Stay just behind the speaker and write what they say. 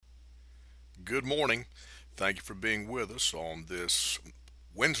Good morning. Thank you for being with us on this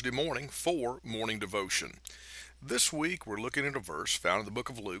Wednesday morning for morning devotion. This week we're looking at a verse found in the book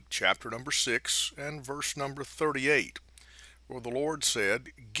of Luke, chapter number 6 and verse number 38, where the Lord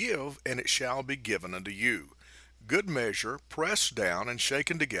said, "Give, and it shall be given unto you. Good measure, pressed down and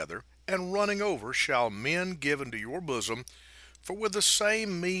shaken together, and running over shall men give into your bosom. For with the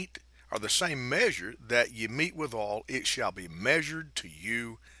same meat or the same measure that ye meet withal, it shall be measured to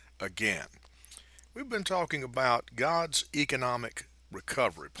you again." We've been talking about God's economic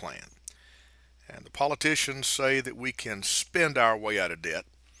recovery plan. And the politicians say that we can spend our way out of debt.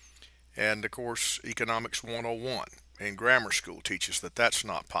 And of course, Economics 101 in grammar school teaches that that's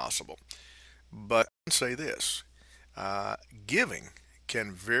not possible. But I can say this giving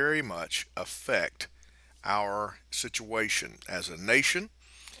can very much affect our situation as a nation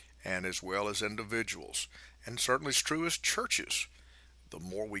and as well as individuals. And certainly it's true as churches. The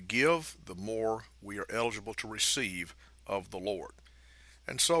more we give, the more we are eligible to receive of the Lord.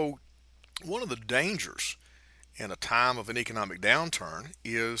 And so, one of the dangers in a time of an economic downturn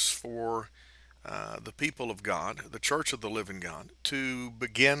is for the people of God, the church of the living God, to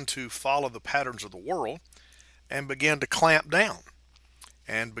begin to follow the patterns of the world and begin to clamp down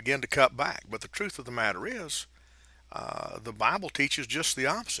and begin to cut back. But the truth of the matter is, the Bible teaches just the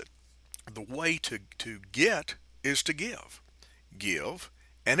opposite. The way to get is to give. Give,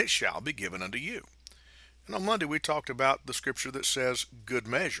 and it shall be given unto you. And on Monday we talked about the scripture that says good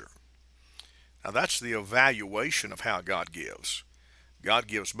measure. Now that's the evaluation of how God gives. God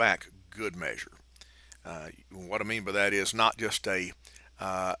gives back good measure. What I mean by that is not just a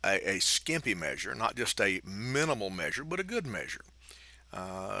skimpy measure, not just a minimal measure, but a good measure.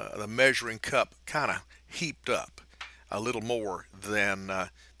 The measuring cup kind of heaped up a little more than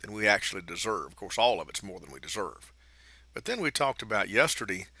we actually deserve. Of course, all of it's more than we deserve. But then we talked about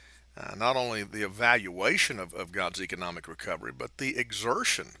yesterday not only the evaluation of God's economic recovery, but the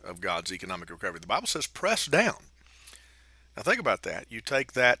exertion of God's economic recovery. The Bible says press down. Now think about that. You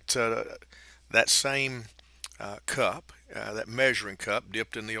take that same cup, that measuring cup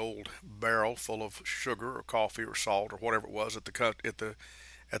dipped in the old barrel full of sugar or coffee or salt or whatever it was at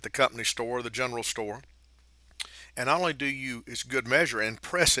the company store or the general store. And not only do you, it's good measure, and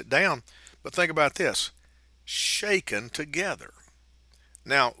press it down, but think about this, shaken together.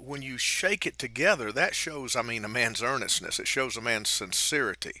 Now, when you shake it together, that shows, a man's earnestness. It shows a man's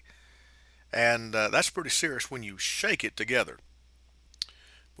sincerity. And that's pretty serious when you shake it together.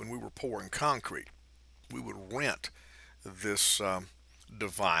 When we were pouring concrete, we would rent this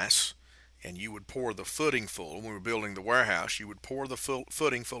device, and you would pour the footing full. When we were building the warehouse, you would pour the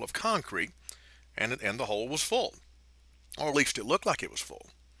footing full of concrete, and the hole was full. Or at least it looked like it was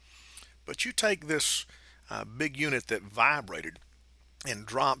full. But you take this big unit that vibrated and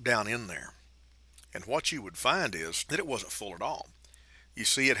drop down in there, and what you would find is that it wasn't full at all. You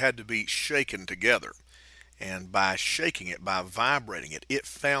see, it had to be shaken together, and by shaking it, by vibrating it, it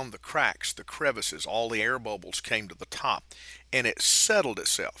found the cracks, the crevices, all the air bubbles came to the top, and it settled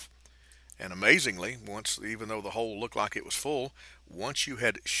itself. And amazingly, even though the hole looked like it was full, once you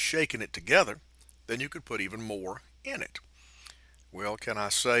had shaken it together, then you could put even more in it. Well, can I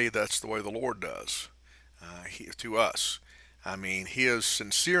say that's the way the Lord does to us? His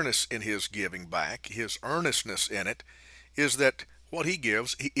sincereness in his giving back, his earnestness in it, is that what he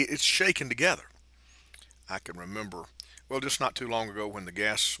gives, it's shaken together. I can remember, well, just not too long ago when the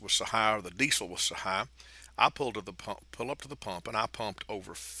gas was so high or the diesel was so high, I pull up to the pump, and I pumped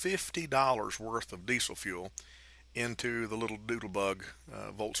over $50 worth of diesel fuel into the little doodlebug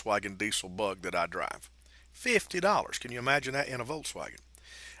Volkswagen diesel bug that I drive. $50. Can you imagine that in a Volkswagen?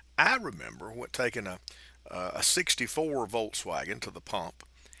 I remember taking a 64 Volkswagen to the pump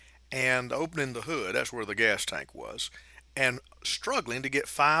and opening the hood, that's where the gas tank was, and struggling to get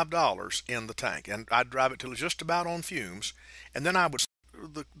 $5 in the tank. And I'd drive it till it was just about on fumes, and then I would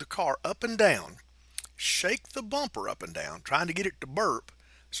the car up and down, shake the bumper up and down, trying to get it to burp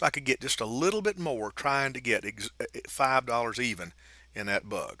so I could get just a little bit more, trying to get $5 even in that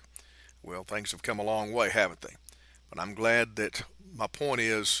bug. Well, things have come a long way, haven't they? But I'm glad that my point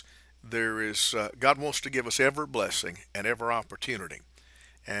is God wants to give us every blessing and every opportunity.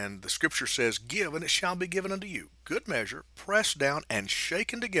 And the scripture says, "Give, and it shall be given unto you. Good measure, pressed down and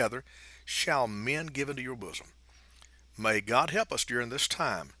shaken together, shall men give into your bosom." May God help us during this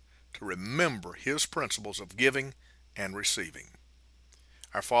time to remember his principles of giving and receiving.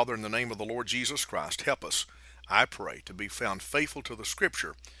 Our Father, in the name of the Lord Jesus Christ, help us, I pray, to be found faithful to the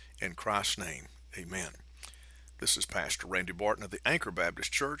scripture. In Christ's name, amen. This is Pastor Randy Barton of the Anchor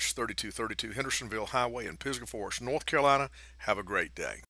Baptist Church, 3232 Hendersonville Highway in Pisgah Forest, North Carolina. Have a great day.